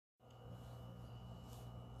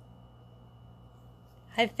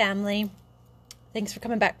Hi, family. Thanks for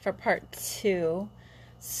coming back for part two.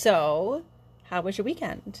 So, how was your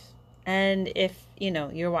weekend? And if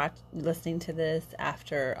you're listening to this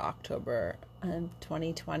after October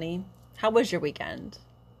 2020, how was your weekend?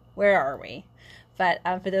 Where are we? But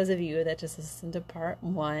for those of you that just listened to part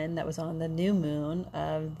one, that was on the new moon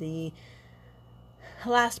of the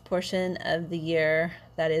last portion of the year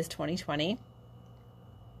that is 2020.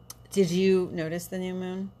 Did you notice the new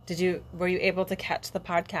moon? Were you able to catch the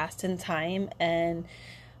podcast in time? And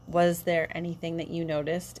was there anything that you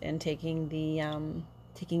noticed in taking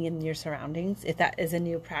in your surroundings? If that is a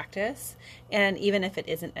new practice, and even if it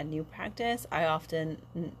isn't a new practice, I often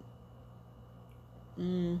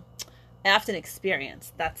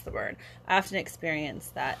experience, that's the word. I often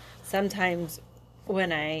experience that sometimes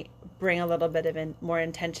when I bring a little bit of more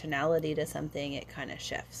intentionality to something, it kind of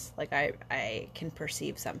shifts. Like I can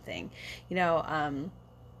perceive something. My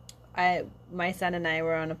son and I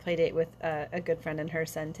were on a play date with a good friend and her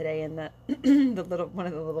son today, and one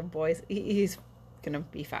of the little boys, he's gonna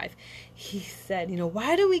be 5. He said,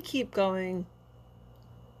 why do we keep going?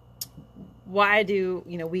 Why do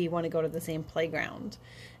we want to go to the same playground?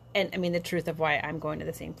 And I mean, the truth of why I'm going to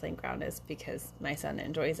the same playground is because my son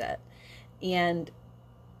enjoys it. And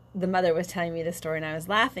the mother was telling me the story, and I was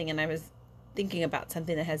laughing, and I was thinking about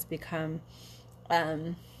something that has become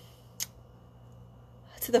to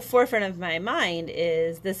the forefront of my mind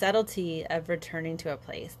is the subtlety of returning to a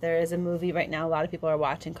place. There is a movie right now a lot of people are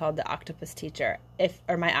watching called The Octopus Teacher,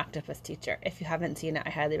 My Octopus Teacher. If you haven't seen it, I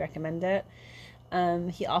highly recommend it.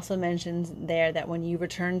 He also mentions there that when you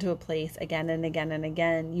return to a place again and again and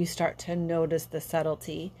again, you start to notice the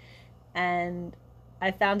subtlety. And I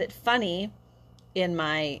found it funny in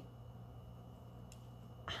my,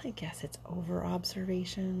 I guess it's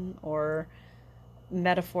over-observation or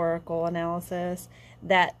metaphorical analysis,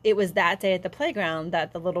 that it was that day at the playground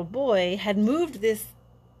that the little boy had moved this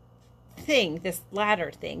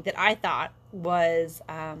ladder thing that I thought was,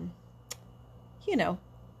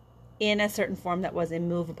 in a certain form that was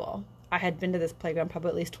immovable. I had been to this playground probably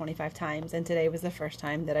at least 25 times, and today was the first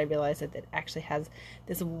time that I realized that it actually has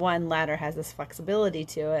this one ladder has this flexibility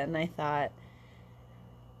to it. And I thought,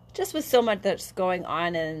 just with so much that's going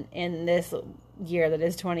on in this year that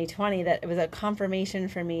is 2020, that it was a confirmation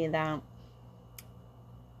for me that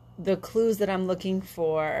the clues that I'm looking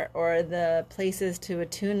for or the places to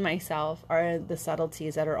attune myself are the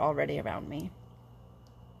subtleties that are already around me.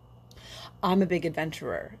 I'm a big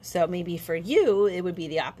adventurer. So maybe for you, it would be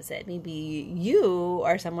the opposite. Maybe you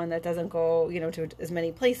are someone that doesn't go, to as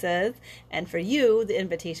many places. And for you, the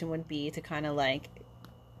invitation would be to kind of like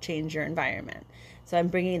change your environment. So I'm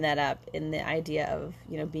bringing that up in the idea of,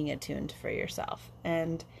 being attuned for yourself.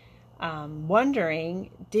 And wondering,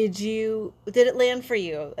 did it land for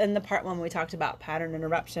you in the part one we talked about pattern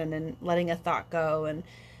interruption and letting a thought go and,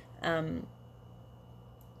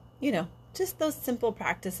 just those simple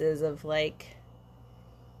practices of like,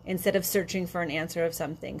 instead of searching for an answer of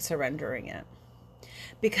something, surrendering it.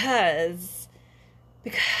 Because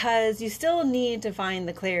you still need to find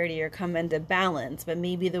the clarity or come into balance, but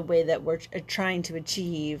maybe the way that we're trying to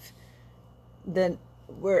achieve an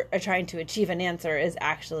answer is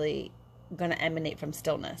actually going to emanate from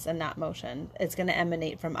stillness and not motion. It's going to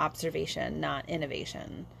emanate from observation, not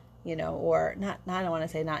innovation. Or not, I don't want to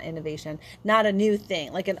say not innovation, not a new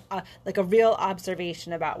thing, like a real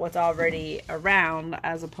observation about what's already around,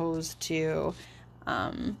 as opposed to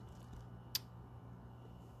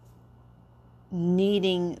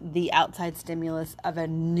needing the outside stimulus of a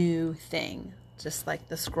new thing, just like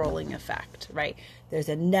the scrolling effect, right? There's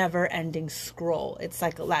a never-ending scroll. It's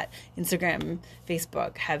like that Instagram,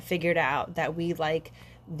 Facebook have figured out that we like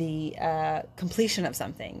the completion of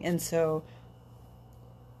something, and so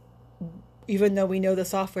even though we know the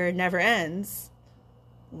software never ends,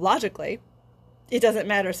 logically, it doesn't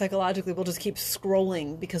matter. Psychologically, we'll just keep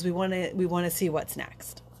scrolling because we want to see what's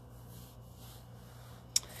next.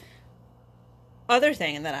 Other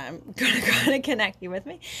thing that I'm going to connect you with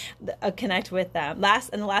me, connect with them.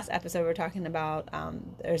 In the last episode, we were talking about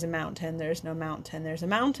there's a mountain, there's no mountain, there's a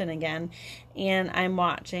mountain again, and I'm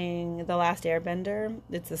watching The Last Airbender.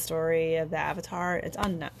 It's the story of the Avatar. It's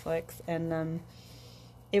on Netflix, and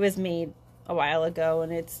it was made a while ago,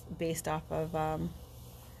 and it's based off of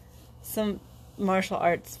some martial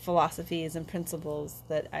arts philosophies and principles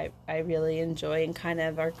that I really enjoy and kind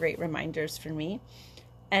of are great reminders for me.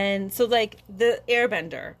 And so, like, the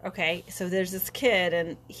Airbender, okay? So there's this kid,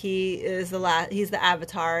 and he's the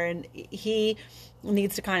Avatar, and he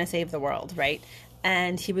needs to kind of save the world, right?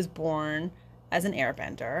 And he was born as an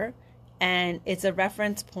Airbender, and it's a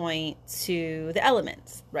reference point to the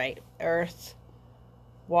elements, right? Earth,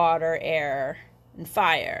 water, air, and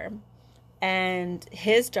fire. And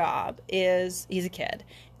his job is, he's a kid,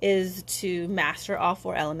 is to master all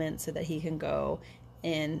 4 elements so that he can go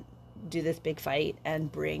and do this big fight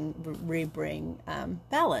and bring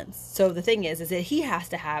balance. So the thing is that he has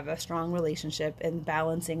to have a strong relationship and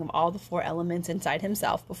balancing of all the 4 elements inside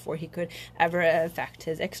himself before he could ever affect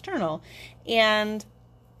his external. And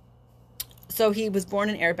so he was born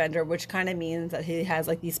an airbender, which kind of means that he has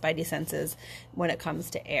like these spidey senses when it comes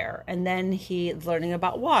to air. And then he's learning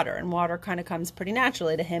about water, and water kind of comes pretty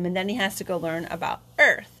naturally to him. And then he has to go learn about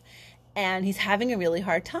earth, and he's having a really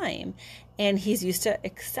hard time, and he's used to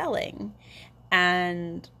excelling.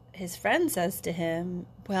 And his friend says to him,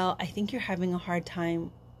 well, I think you're having a hard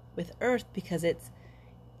time with earth because it's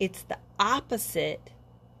the opposite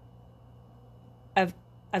of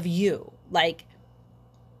you. Like,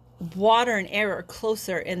 water and air are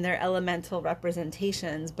closer in their elemental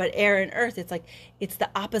representations, but air and earth, it's the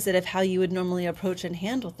opposite of how you would normally approach and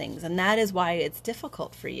handle things. And that is why it's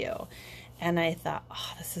difficult for you. And I thought,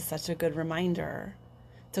 oh, this is such a good reminder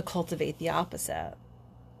to cultivate the opposite.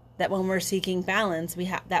 That when we're seeking balance, we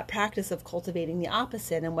have that practice of cultivating the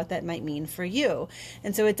opposite and what that might mean for you.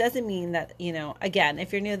 And so it doesn't mean that, again,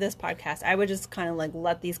 if you're new to this podcast, I would just kind of like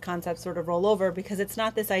let these concepts sort of roll over, because it's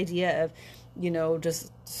not this idea of,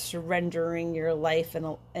 just surrendering your life in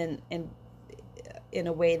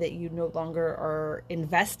a way that you no longer are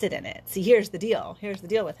invested in it. See, here's the deal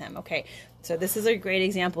with him. Okay, so this is a great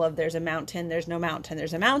example of there's a mountain, there's no mountain,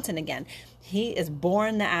 there's a mountain again. He is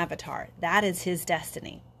born the avatar. That is his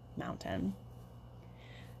destiny. Mountain.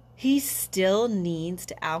 He still needs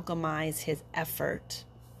to alchemize his effort,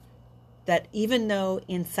 that even though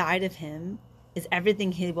inside of him is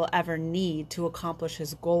everything he will ever need to accomplish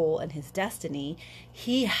his goal and his destiny,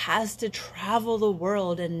 he has to travel the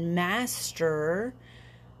world and master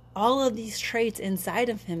all of these traits inside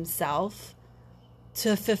of himself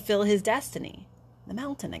to fulfill his destiny, the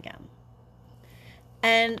mountain again.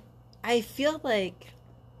 And I feel like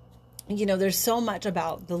there's so much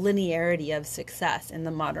about the linearity of success in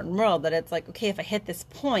the modern world that it's like, okay, if I hit this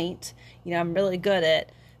point, I'm really good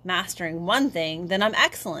at mastering one thing, then I'm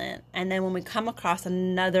excellent. And then when we come across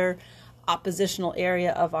another oppositional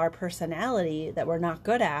area of our personality that we're not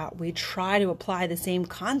good at, we try to apply the same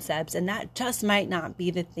concepts, and that just might not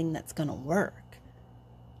be the thing that's going to work.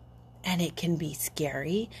 And it can be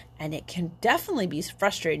scary, and it can definitely be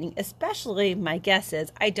frustrating, especially, my guess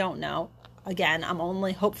is, I don't know. Again, I'm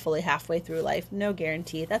only hopefully halfway through life. No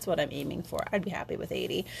guarantee. That's what I'm aiming for. I'd be happy with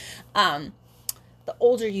 80. The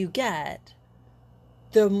older you get,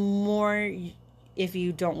 the more, if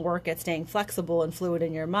you don't work at staying flexible and fluid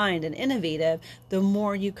in your mind and innovative, the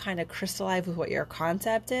more you kind of crystallize with what your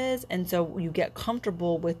concept is. And so you get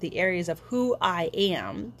comfortable with the areas of who I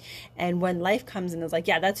am. And when life comes and is like,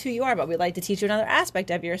 yeah, that's who you are, but we'd like to teach you another aspect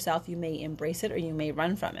of yourself, you may embrace it or you may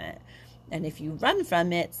run from it. And if you run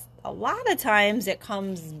from it, a lot of times it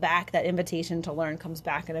comes back, that invitation to learn comes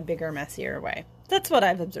back in a bigger, messier way. That's what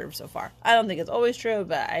I've observed so far. I don't think it's always true,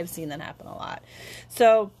 but I've seen that happen a lot.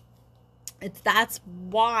 So that's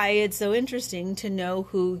why it's so interesting to know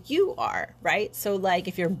who you are, right? So like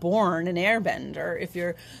if you're born an airbender, if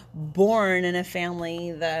you're born in a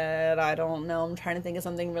family that, I don't know, I'm trying to think of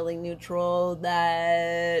something really neutral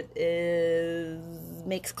that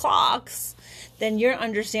makes clocks, then your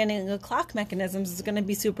understanding of clock mechanisms is going to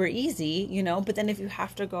be super easy, but then if you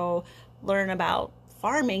have to go learn about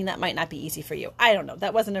farming, that might not be easy for you. I don't know.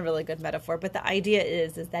 That wasn't a really good metaphor, but the idea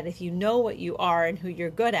is that if you know what you are and who you're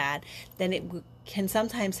good at, then it can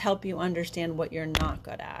sometimes help you understand what you're not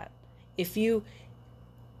good at. If you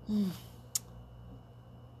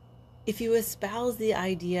espouse the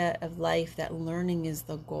idea of life that learning is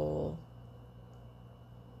the goal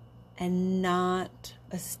and not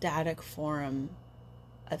a static form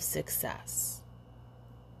of success,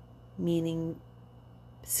 meaning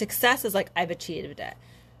success is like, I've achieved it.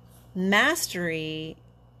 Mastery,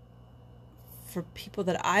 for people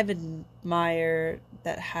that I've admired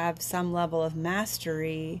that have some level of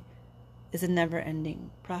mastery, is a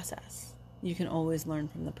never-ending process. You can always learn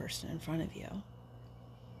from the person in front of you.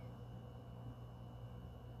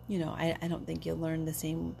 I don't think you'll learn the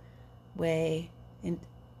same way. And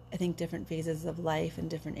I think different phases of life and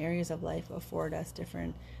different areas of life afford us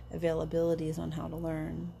different availabilities on how to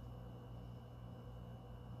learn.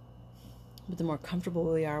 But the more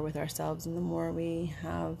comfortable we are with ourselves and the more we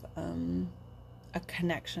have a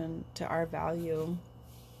connection to our value,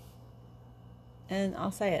 and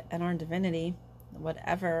I'll say it, and our divinity,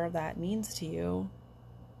 whatever that means to you,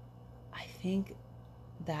 I think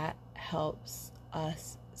that helps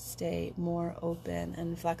us stay more open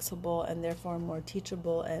and flexible, and therefore more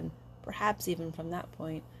teachable, and perhaps even from that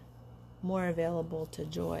point, more available to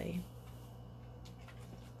joy.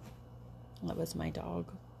 That was my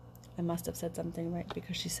dog. I must have said something right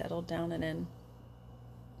because she settled down and in.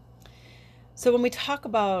 So when we talk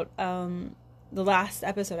about the last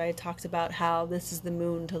episode, I talked about how this is the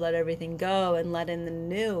moon to let everything go and let in the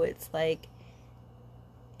new. It's like,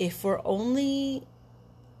 if we're only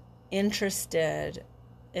interested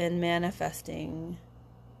in manifesting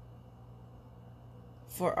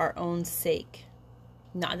for our own sake,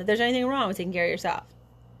 not that there's anything wrong with taking care of yourself,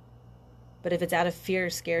 but if it's out of fear,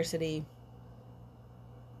 scarcity,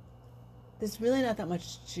 there's really not that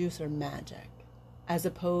much juice or magic, as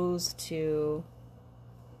opposed to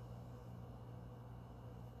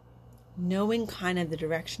knowing kind of the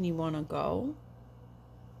direction you want to go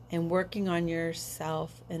and working on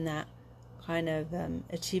yourself in that kind of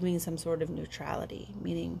achieving some sort of neutrality,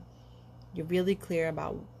 meaning you're really clear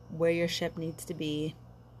about where your ship needs to be,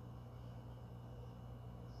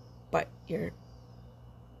 but the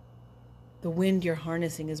wind you're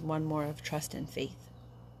harnessing is one more of trust and faith.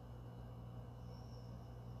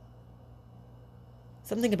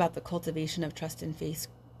 Something about the cultivation of trust and faith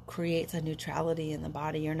creates a neutrality in the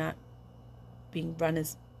body. You're not being run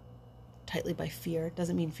as tightly by fear. It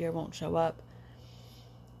doesn't mean fear won't show up.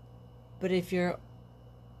 But if you're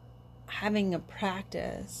having a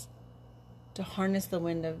practice to harness the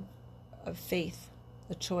wind of faith,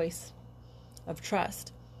 the choice of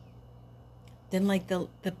trust, then like the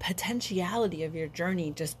potentiality of your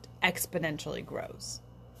journey just exponentially grows,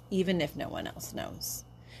 even if no one else knows.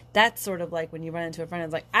 That's sort of like when you run into a friend and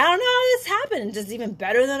it's like, I don't know how this happened, just even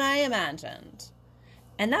better than I imagined.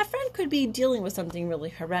 And that friend could be dealing with something really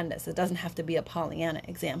horrendous. It doesn't have to be a Pollyanna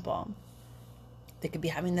example. They could be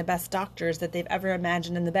having the best doctors that they've ever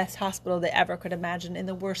imagined in the best hospital they ever could imagine in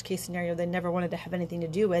the worst case scenario they never wanted to have anything to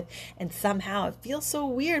do with. And somehow it feels so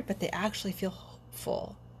weird, but they actually feel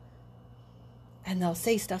hopeful. And they'll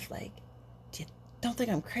say stuff like, don't think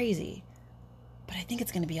I'm crazy, but I think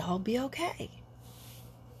it's going to all be okay.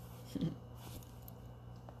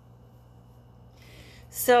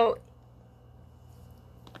 So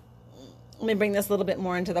let me bring this a little bit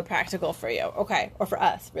more into the practical for you. Okay. Or for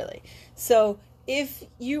us, really. So if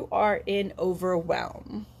you are in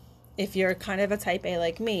overwhelm, if you're kind of a type A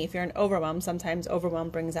like me, if you're in overwhelm, sometimes overwhelm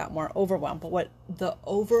brings out more overwhelm. But what the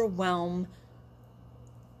overwhelm,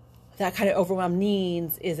 that kind of overwhelm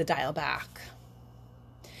needs is a dial back.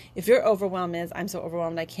 If your overwhelm is, I'm so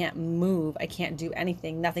overwhelmed, I can't move, I can't do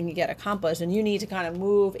anything, nothing can get accomplished, and you need to kind of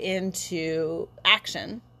move into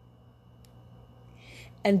action.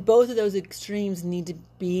 And both of those extremes need to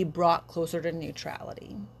be brought closer to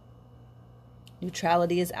neutrality.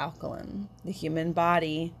 Neutrality is alkaline. The human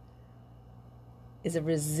body is a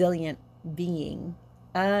resilient being,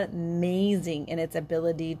 amazing in its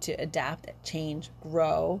ability to adapt, change,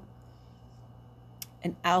 grow.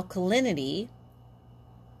 And alkalinity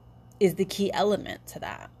is the key element to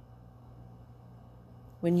that.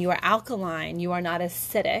 When you are alkaline, you are not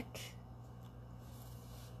acidic.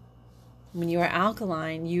 When you are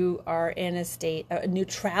alkaline, you are in a state of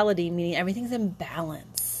neutrality, meaning everything's in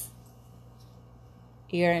balance.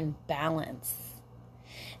 You're in balance.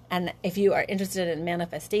 And if you are interested in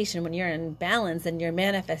manifestation, when you're in balance, then your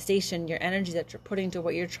manifestation, your energy that you're putting to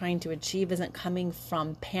what you're trying to achieve isn't coming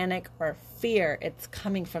from panic or fear. It's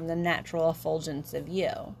coming from the natural effulgence of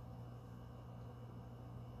you.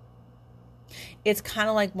 It's kind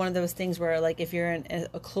of like one of those things where, like, if you're in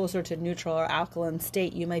a closer to neutral or alkaline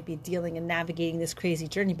state, you might be dealing and navigating this crazy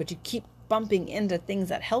journey, but you keep bumping into things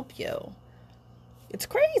that help you. It's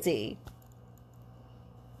crazy.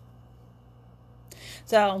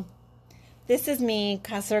 So this is me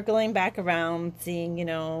kind of circling back around, seeing,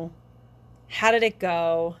 how did it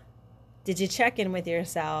go? Did you check in with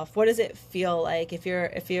yourself? What does it feel like if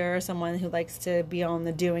you're someone who likes to be on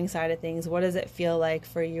the doing side of things? What does it feel like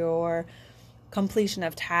for your completion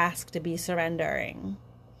of task to be surrendering?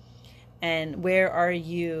 And where are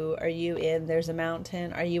you? Are you in there's a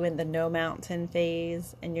mountain? Are you in the no mountain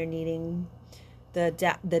phase and you're needing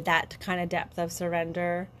that kind of depth of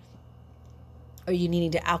surrender? Are you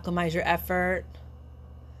needing to alchemize your effort?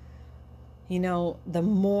 The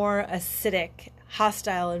more acidic,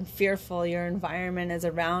 hostile, and fearful your environment is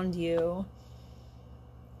around you,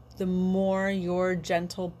 the more your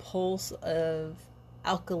gentle pulse of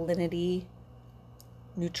alkalinity,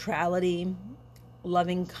 neutrality,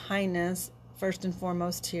 loving kindness, first and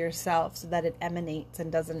foremost to yourself, so that it emanates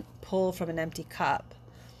and doesn't pull from an empty cup,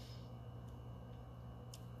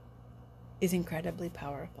 is incredibly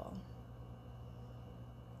powerful.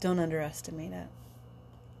 Don't underestimate it.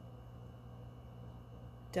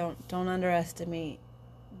 Don't underestimate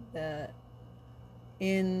the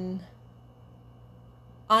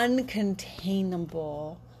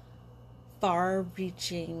uncontainable,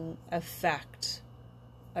 far-reaching effect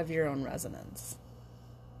of your own resonance.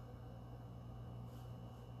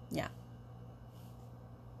 Yeah.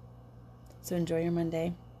 So enjoy your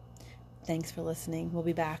Monday. Thanks for listening. We'll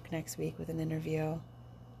be back next week with an interview.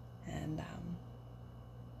 And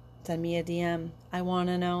send me a DM. I want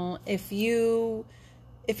to know if you're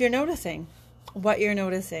noticing what you're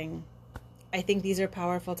noticing. I think these are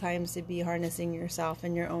powerful times to be harnessing yourself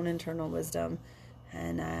and your own internal wisdom.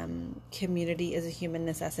 And community is a human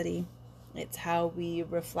necessity. It's how we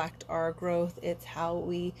reflect our growth. It's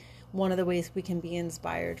one of the ways we can be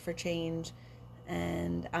inspired for change.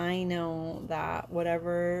 And I know that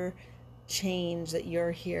whatever change that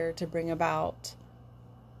you're here to bring about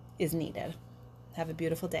is needed. Have a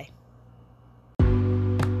beautiful day.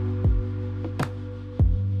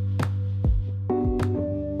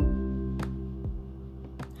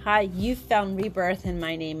 Hi, you've found Rebirth, and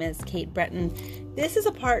my name is Kate Breton. This is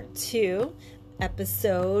a part 2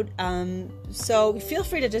 episode, so feel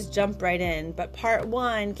free to just jump right in. But part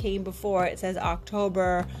 1 came before. It says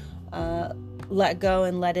October, let go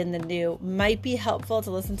and let in the new. Might be helpful to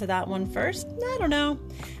listen to that one first. I don't know.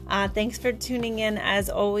 Thanks for tuning in. As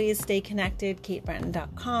always, stay connected,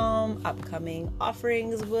 katebreton.com. Upcoming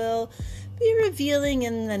offerings will be revealing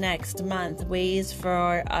in the next month ways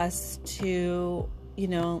for us to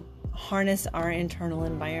harness our internal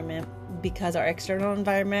environment, because our external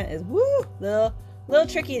environment is a little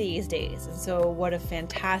tricky these days. And so what a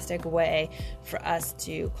fantastic way for us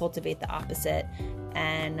to cultivate the opposite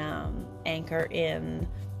and anchor in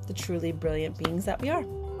the truly brilliant beings that we are.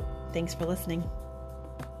 Thanks for listening.